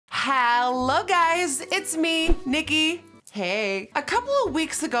Hello guys, it's me, Nikki. Hey. A couple of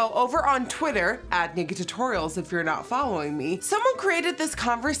weeks ago over on Twitter, at NikkieTutorials if you're not following me, someone created this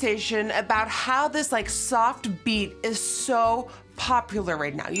conversation about how this like soft beat is so popular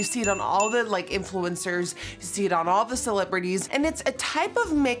right now. You see it on all the like influencers, you see it on all the celebrities, and it's a type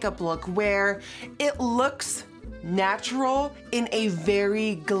of makeup look where it looks natural in a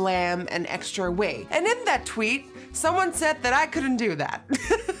very glam and extra way. And in that tweet, someone said that I couldn't do that.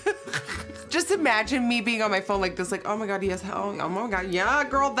 Just imagine me being on my phone like this, like, oh my God, yes, oh my God, yeah,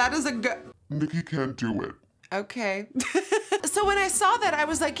 girl, that is a good. Nikki can't do it. Okay. So when I saw that, I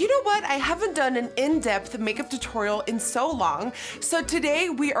was like, you know what? I haven't done an in-depth makeup tutorial in so long. So today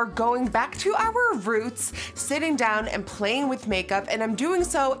we are going back to our roots, sitting down and playing with makeup, and I'm doing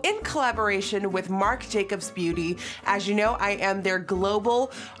so in collaboration with Marc Jacobs Beauty. As you know, I am their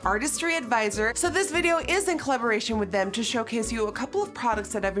global artistry advisor. So this video is in collaboration with them to showcase you a couple of products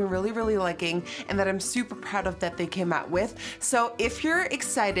that I've been really liking and that I'm super proud of that they came out with. So if you're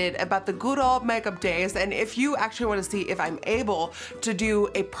excited about the good old makeup days, and if you actually want to see if I'm able to do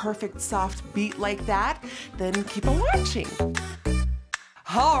a perfect soft beat like that, then keep on watching.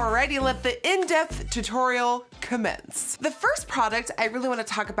 Alrighty, let the in-depth tutorial commence. The first product I really want to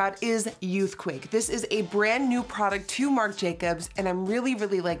talk about is Youthquake. This is a brand new product to Marc Jacobs, and I'm really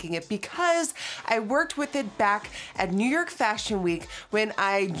liking it because I worked with it back at New York Fashion Week when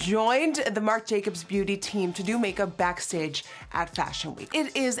I joined the Marc Jacobs Beauty team to do makeup backstage at Fashion Week.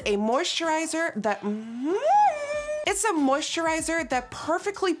 It is a moisturizer that It's a moisturizer that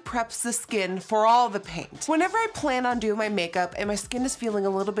perfectly preps the skin for all the paint. Whenever I plan on doing my makeup and my skin is feeling a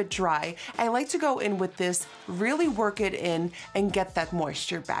little bit dry, I like to go in with this, really work it in, and get that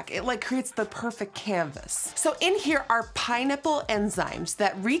moisture back. It like creates the perfect canvas. So in here are pineapple enzymes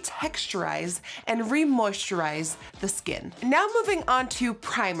that retexturize and re-moisturize the skin. Now moving on to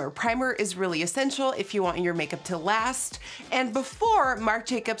primer. Primer is really essential if you want your makeup to last. And before, Marc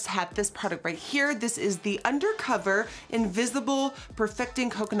Jacobs had this product right here. This is the Undercover Invisible Perfecting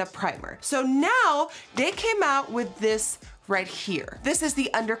Coconut Primer. So now they came out with this right here. This is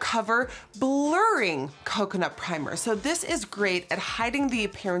the Undercover Blurring Coconut Primer. So this is great at hiding the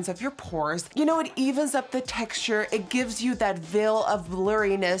appearance of your pores. You know, it evens up the texture, it gives you that veil of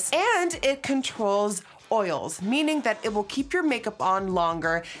blurriness, and it controls oils, meaning that it will keep your makeup on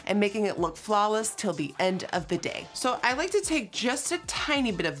longer and making it look flawless till the end of the day. So I like to take just a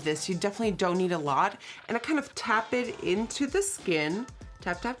tiny bit of this, you definitely don't need a lot, and I kind of tap it into the skin.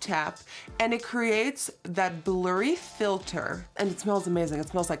 Tap, and it creates that blurry filter, and it smells amazing. It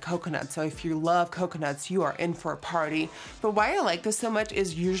smells like coconut, so if you love coconuts, you are in for a party. But why I like this so much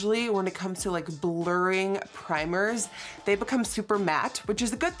is usually when it comes to like blurring primers, they become super matte, which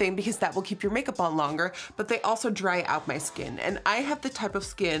is a good thing because that will keep your makeup on longer, but they also dry out my skin. And I have the type of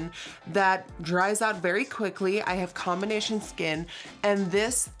skin that dries out very quickly. I have combination skin, and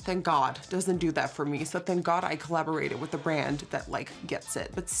this, thank God, doesn't do that for me. So thank God I collaborated with a brand that like gets it.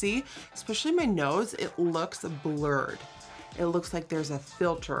 But see, especially my nose, it looks blurred. It looks like there's a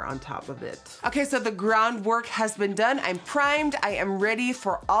filter on top of it. Okay, so the groundwork has been done. I'm primed, I am ready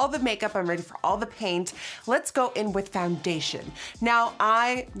for all the makeup, I'm ready for all the paint. Let's go in with foundation. Now,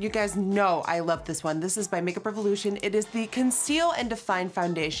 you guys know I love this one. This is by Makeup Revolution. It is the Conceal and Define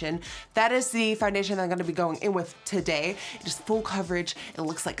Foundation. That is the foundation I'm gonna be going in with today. It is full coverage, it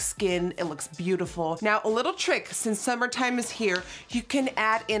looks like skin, it looks beautiful. Now, a little trick, since summertime is here, you can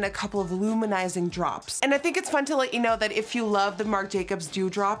add in a couple of luminizing drops. And I think it's fun to let you know that if you love the Marc Jacobs Dew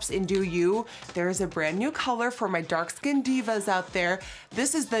Drops in Do You, there is a brand new color for my dark skin divas out there.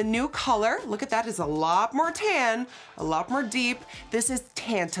 This is the new color. Look at that, it's a lot more tan, a lot more deep. This is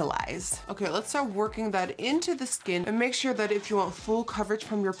Tantalize. Okay, let's start working that into the skin, and make sure that if you want full coverage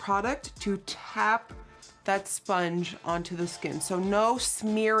from your product, to tap that sponge onto the skin. So no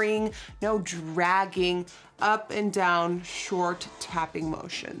smearing, no dragging, up and down, short tapping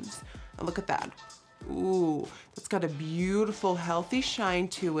motions. And look at that. Ooh, that's got a beautiful, healthy shine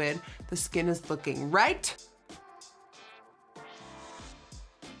to it. The skin is looking right.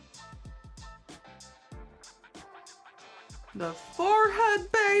 The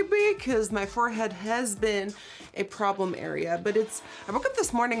forehead, baby, because my forehead has been a problem area, but I woke up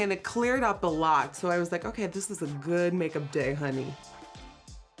this morning and it cleared up a lot. So I was like, okay, this is a good makeup day, honey.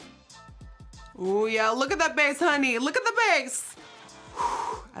 Ooh, yeah, look at that base, honey. Look at the base.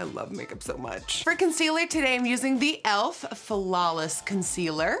 I love makeup so much. For concealer today, I'm using the e.l.f. Flawless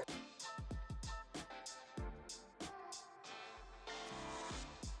Concealer.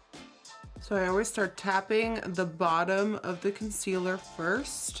 So I always start tapping the bottom of the concealer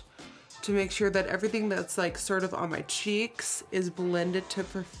first, to make sure that everything that's like sort of on my cheeks is blended to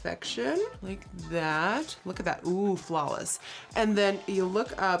perfection, like that. Look at that, ooh, flawless. And then you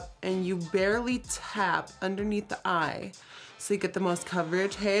look up and you barely tap underneath the eye so you get the most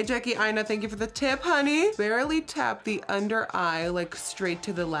coverage. Hey, Jackie Ina, thank you for the tip, honey. Barely tap the under eye like straight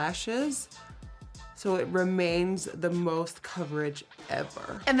to the lashes, so it remains the most coverage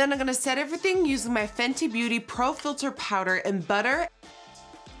ever. And then I'm gonna set everything using my Fenty Beauty Pro Filt'r powder and butter.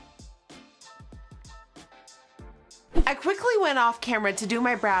 I quickly went off camera to do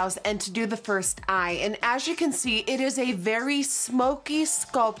my brows and to do the first eye, and as you can see, it is a very smoky,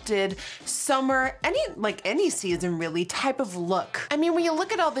 sculpted, summer, any season really, type of look. I mean, when you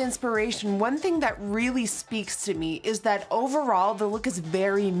look at all the inspiration, one thing that really speaks to me is that overall, the look is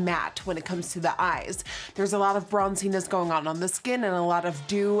very matte when it comes to the eyes. There's a lot of bronziness going on the skin and a lot of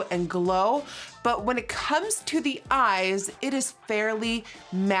dew and glow, but when it comes to the eyes, it is fairly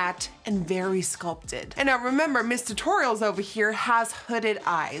matte and very sculpted. And now remember, NikkieTutorials over here has hooded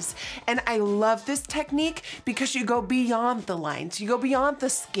eyes. And I love this technique because you go beyond the lines, you go beyond the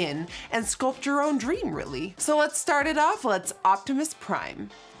skin and sculpt your own dream, really. So let's start it off, let's Optimus Prime.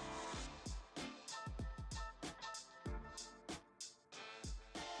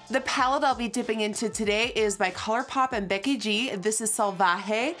 The palette I'll be dipping into today is by Colourpop and Becky G. This is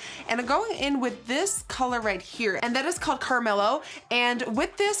Salvaje, and I'm going in with this color right here, and that is called Carmelo, and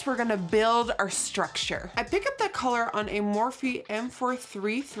with this, we're gonna build our structure. I pick up that color on a Morphe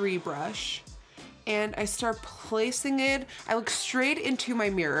M433 brush, and I start placing it. I look straight into my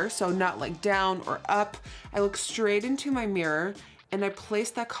mirror, so not like down or up. I look straight into my mirror, and I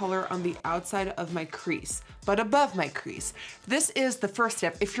place that color on the outside of my crease, but above my crease. This is the first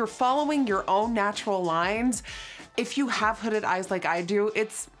step. If you're following your own natural lines, if you have hooded eyes like I do,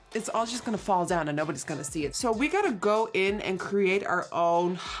 it's all just gonna fall down and nobody's gonna see it. So we gotta go in and create our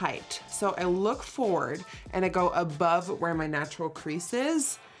own height. So I look forward and I go above where my natural crease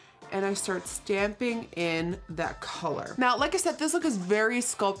is, and I start stamping in that color. Now, like I said, this look is very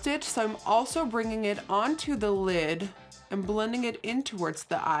sculpted, so I'm also bringing it onto the lid and blending it in towards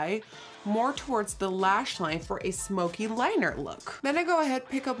the eye, more towards the lash line for a smoky liner look. Then I go ahead,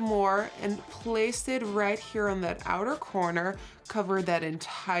 pick up more and place it right here on that outer corner, cover that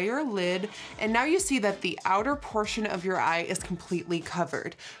entire lid, and now you see that the outer portion of your eye is completely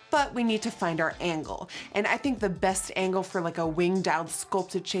covered, but we need to find our angle. And I think the best angle for like a winged out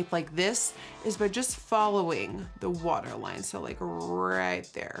sculpted shape like this is by just following the waterline, so like right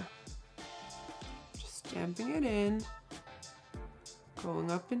there. Just stamping it in.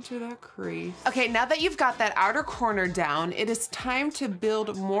 Going up into that crease. Okay, now that you've got that outer corner down, it is time to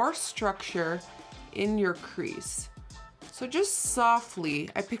build more structure in your crease. So just softly,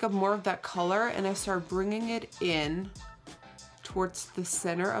 I pick up more of that color and I start bringing it in towards the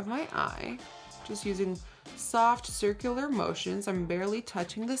center of my eye. Just using soft circular motions. I'm barely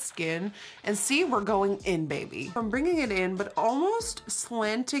touching the skin. And see, we're going in, baby. I'm bringing it in, but almost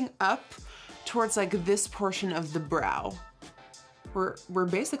slanting up towards like this portion of the brow. We're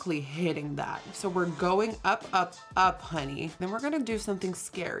basically hitting that. So we're going up, up, up, honey. Then we're gonna do something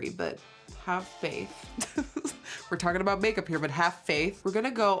scary, but have faith. We're talking about makeup here, but have faith. We're gonna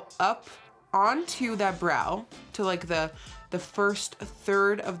go up onto that brow to like the first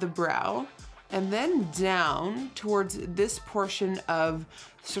third of the brow, and then down towards this portion of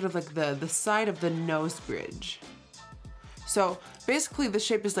sort of like the side of the nose bridge. So basically the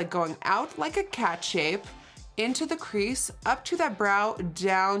shape is like going out like a cat shape, into the crease, up to that brow,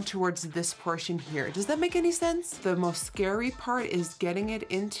 down towards this portion here. Does that make any sense? The most scary part is getting it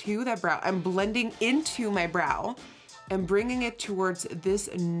into that brow. I'm blending into my brow and bringing it towards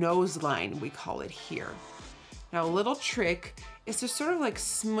this nose line, we call it here. Now, a little trick is to sort of like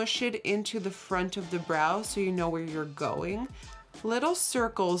smush it into the front of the brow so you know where you're going. Little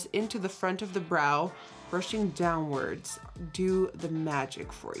circles into the front of the brow, brushing downwards, do the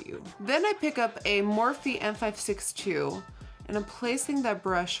magic for you. Then I pick up a Morphe M562 and I'm placing that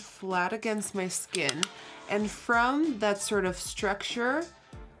brush flat against my skin. And from that sort of structure,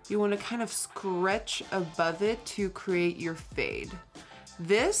 you want to kind of scratch above it to create your fade.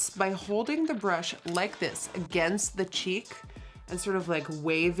 This, by holding the brush like this against the cheek and sort of like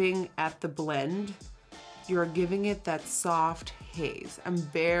waving at the blend, you're giving it that soft haze. I'm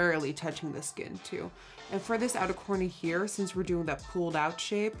barely touching the skin too. And for this outer corner here, since we're doing that pulled out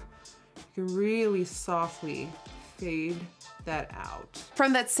shape, you can really softly fade that out.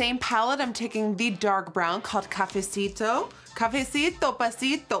 From that same palette, I'm taking the dark brown called Cafecito. Cafecito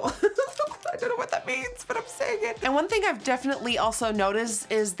pasito. I don't know what that means, but I'm saying it. And one thing I've definitely also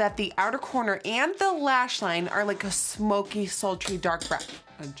noticed is that the outer corner and the lash line are like a smoky, sultry dark brown.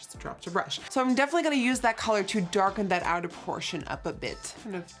 I just dropped a brush. So I'm definitely gonna use that color to darken that outer portion up a bit.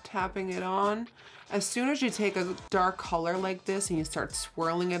 Kind of tapping it on. As soon as you take a dark color like this and you start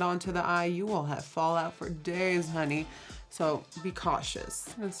swirling it onto the eye, you will have fallout for days, honey. So be cautious.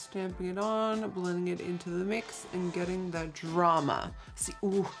 And stamping it on, blending it into the mix, and getting that drama. See,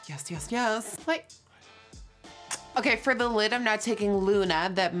 ooh, yes, yes, yes. Like, okay, for the lid, I'm now taking Luna,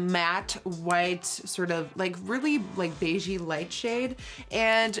 that matte white, sort of like really like beigey light shade.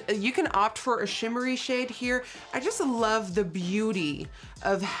 And you can opt for a shimmery shade here. I just love the beauty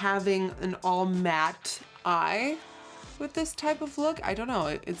of having an all matte eye with this type of look. I don't know,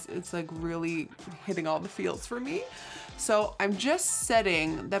 it's like really hitting all the feels for me. So I'm just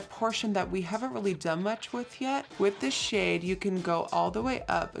setting that portion that we haven't really done much with yet. With this shade, you can go all the way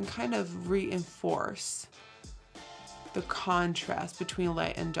up and kind of reinforce the contrast between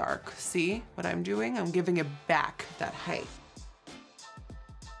light and dark. See what I'm doing? I'm giving it back that height.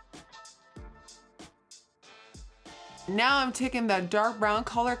 Now I'm taking that dark brown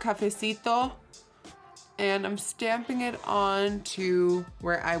color, Cafecito, and I'm stamping it onto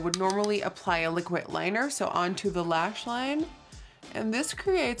where I would normally apply a liquid liner, so onto the lash line. And this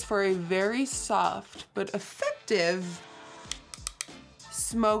creates for a very soft but effective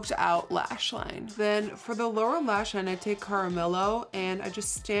smoked out lash line. Then for the lower lash line, I take Caramello and I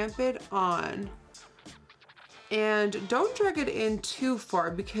just stamp it on. And don't drag it in too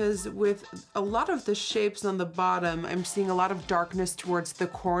far, because with a lot of the shapes on the bottom, I'm seeing a lot of darkness towards the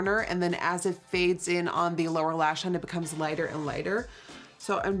corner, and then as it fades in on the lower lash line, it becomes lighter and lighter.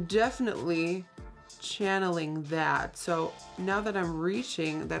 So I'm definitely channeling that. So now that I'm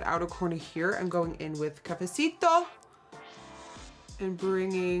reaching that outer corner here, I'm going in with Cafecito and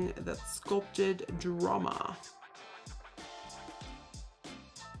bringing that sculpted drama.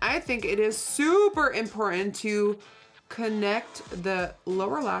 I think it is super important to connect the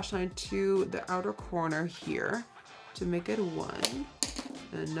lower lash line to the outer corner here to make it one.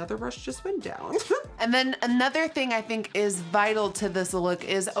 Another brush just went down. And then another thing I think is vital to this look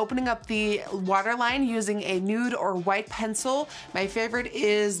is opening up the waterline using a nude or white pencil. My favorite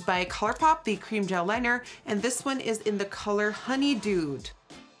is by Colourpop, the cream gel liner, and this one is in the color Honeydude.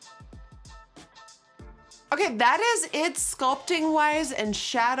 Okay, that is it sculpting wise and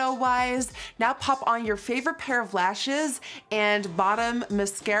shadow wise. Now pop on your favorite pair of lashes and bottom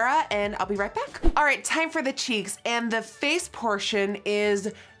mascara, and I'll be right back. All right, time for the cheeks, and the face portion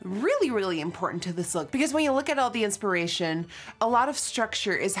is really important to this look, because when you look at all the inspiration, a lot of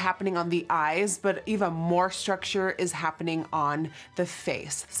structure is happening on the eyes, but even more structure is happening on the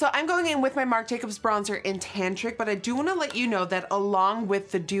face. So I'm going in with my Marc Jacobs bronzer in Tantric, but I do want to let you know that along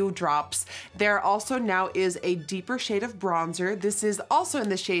with the dew drops, there also now is a deeper shade of bronzer. This is also in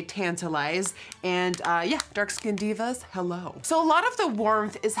the shade Tantalize, and yeah, dark skin divas, hello. So a lot of the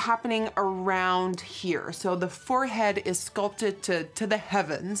warmth is happening around here. So the forehead is sculpted to the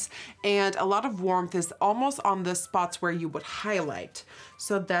heavens, and a lot of warmth is almost on the spots where you would highlight.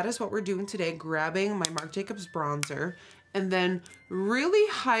 So that is what we're doing today, grabbing my Marc Jacobs bronzer, and then really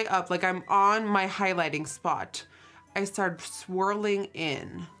high up, like I'm on my highlighting spot, I start swirling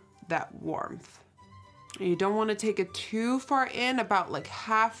in that warmth. You don't want to take it too far in, about like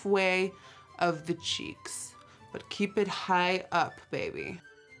halfway of the cheeks, but keep it high up, baby.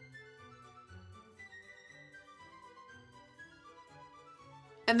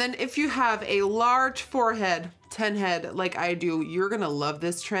 And then if you have a large forehead, 10 head like I do, you're gonna love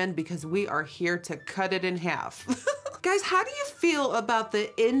this trend, because we are here to cut it in half. Guys, how do you feel about the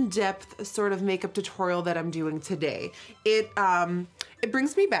in-depth sort of makeup tutorial that I'm doing today? It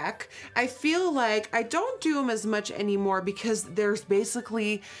brings me back. I feel like I don't do them as much anymore because there's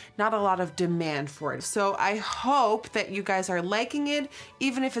basically not a lot of demand for it. So I hope that you guys are liking it,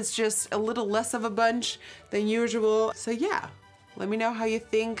 even if it's just a little less of a bunch than usual. So yeah, let me know how you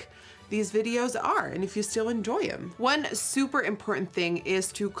think these videos are and if you still enjoy them. One super important thing is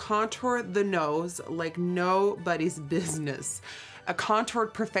to contour the nose like nobody's business. A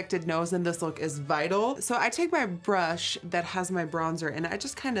contoured, perfected nose in this look is vital. So I take my brush that has my bronzer and I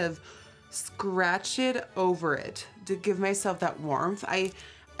just kind of scratch it over it to give myself that warmth. I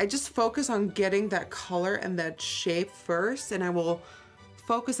just focus on getting that color and that shape first, and I will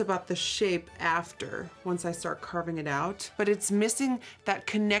focus about the shape after, once I start carving it out. But it's missing that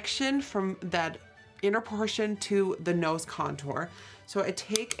connection from that inner portion to the nose contour. So I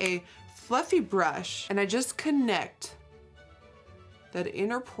take a fluffy brush and I just connect that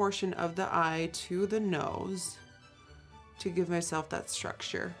inner portion of the eye to the nose to give myself that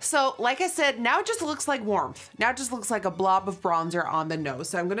structure. So like I said, now it just looks like warmth. Now it just looks like a blob of bronzer on the nose.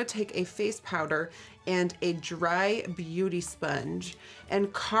 So I'm gonna take a face powder and a dry beauty sponge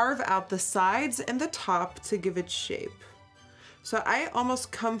and carve out the sides and the top to give it shape. So I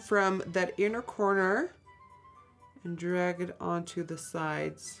almost come from that inner corner and drag it onto the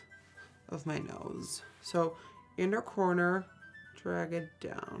sides of my nose. So inner corner, drag it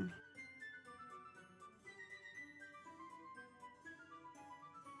down.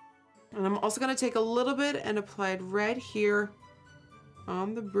 And I'm also gonna take a little bit and apply it right here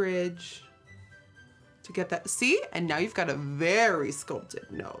on the bridge to get that, see? And now you've got a very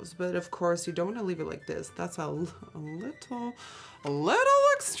sculpted nose, but of course you don't wanna leave it like this. That's a little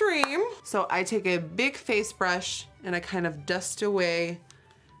extreme. So I take a big face brush and I kind of dust away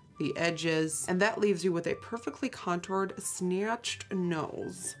the edges, and that leaves you with a perfectly contoured, snatched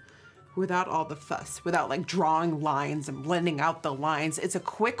nose without all the fuss, without like drawing lines and blending out the lines. It's a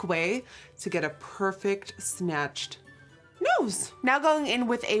quick way to get a perfect snatched nose. Now going in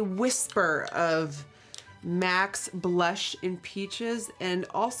with a whisper of MAC's blush in Peaches and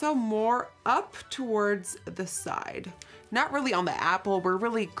also more up towards the side. Not really on the apple, we're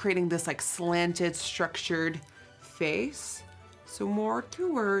really creating this like slanted, structured face. So more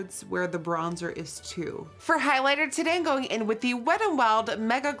towards where the bronzer is too. For highlighter today, I'm going in with the Wet n Wild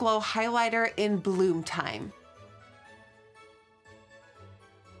Mega Glow Highlighter in Bloom Time.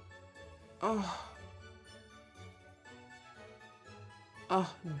 Oh,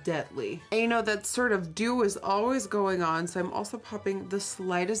 deadly. And you know, that sort of dew is always going on, so I'm also popping the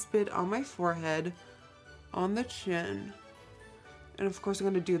slightest bit on my forehead, on the chin, and of course I'm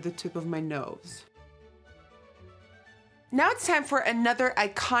gonna do the tip of my nose. Now it's time for another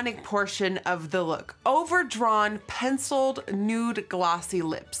iconic portion of the look. Overdrawn, penciled, nude, glossy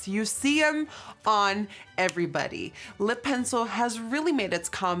lips. You see them on everybody. Lip pencil has really made its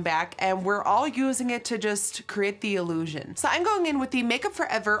comeback and we're all using it to just create the illusion. So I'm going in with the Makeup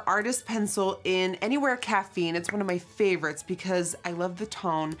Forever Artist Pencil in Anywhere Caffeine. It's one of my favorites because I love the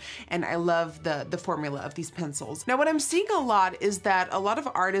tone and I love the formula of these pencils. Now what I'm seeing a lot is that a lot of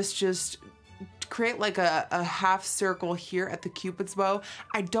artists just create like a half circle here at the Cupid's bow.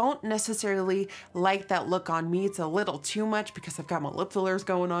 I don't necessarily like that look on me. It's a little too much because I've got my lip fillers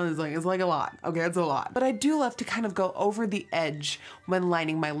going on. It's like a lot. Okay, it's a lot. But I do love to kind of go over the edge when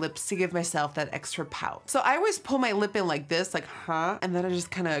lining my lips to give myself that extra pout. So I always pull my lip in like this, like, huh? And then I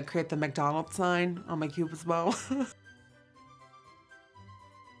just kind of create the McDonald's sign on my Cupid's bow.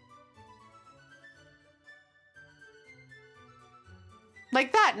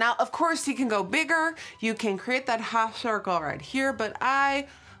 Like that. Now, of course, you can go bigger. You can create that half circle right here, but I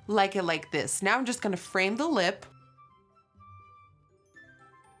like it like this. Now I'm just gonna frame the lip.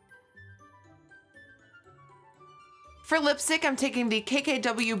 For lipstick, I'm taking the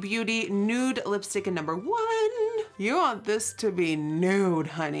KKW Beauty Nude Lipstick in number 1. You want this to be nude,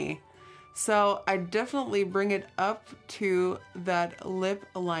 honey. So I definitely bring it up to that lip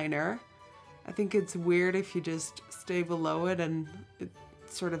liner. I think it's weird if you just stay below it and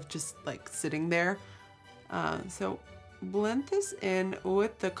it's sort of just like sitting there. So blend this in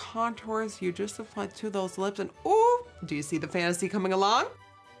with the contours you just applied to those lips, and ooh, do you see the fantasy coming along?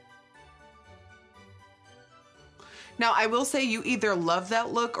 Now, I will say you either love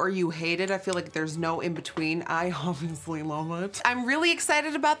that look or you hate it. I feel like there's no in between. I obviously love it. I'm really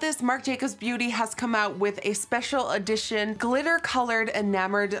excited about this. Marc Jacobs Beauty has come out with a special edition glitter colored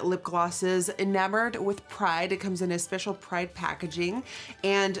enamored lip glosses, Enamored with Pride. It comes in a special Pride packaging.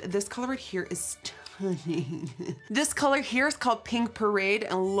 And this color right here is stunning. This color here is called Pink Parade,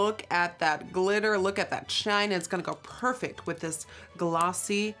 and look at that glitter, look at that shine. It's gonna go perfect with this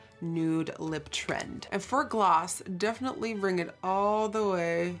glossy nude lip trend. And for gloss, definitely bring it all the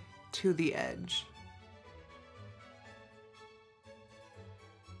way to the edge.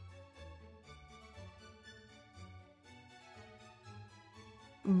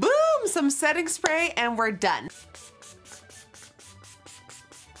 Boom! Some setting spray and we're done.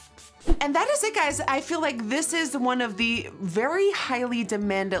 And that is it, guys. I feel like this is one of the very highly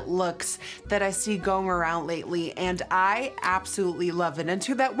demanded looks that I see going around lately, and I absolutely love it. And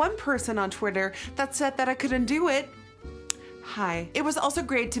to that one person on Twitter that said that I couldn't do it, hi. It was also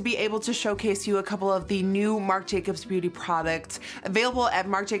great to be able to showcase you a couple of the new Marc Jacobs Beauty products available at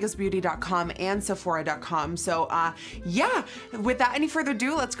marcjacobsbeauty.com and sephora.com. So yeah, without any further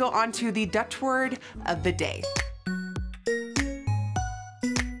ado, let's go on to the Dutch word of the day.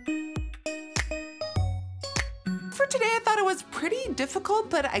 Today I thought it was pretty difficult,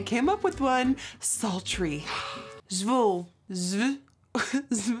 but I came up with one: sultry. Zwoel,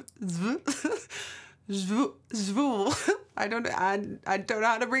 Zvool. I don't know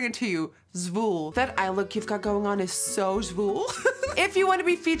how to bring it to you. Zvool. That eye look you've got going on is so zvool. If you want to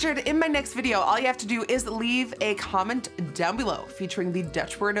be featured in my next video, all you have to do is leave a comment down below featuring the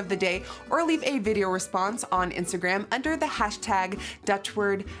Dutch word of the day, or leave a video response on Instagram under the hashtag Dutch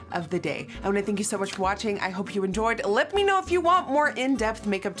word of the day. I want to thank you so much for watching. I hope you enjoyed. Let me know if you want more in-depth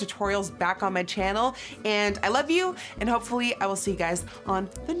makeup tutorials back on my channel. And I love you, and hopefully I will see you guys on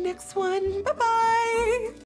the next one. Bye-bye.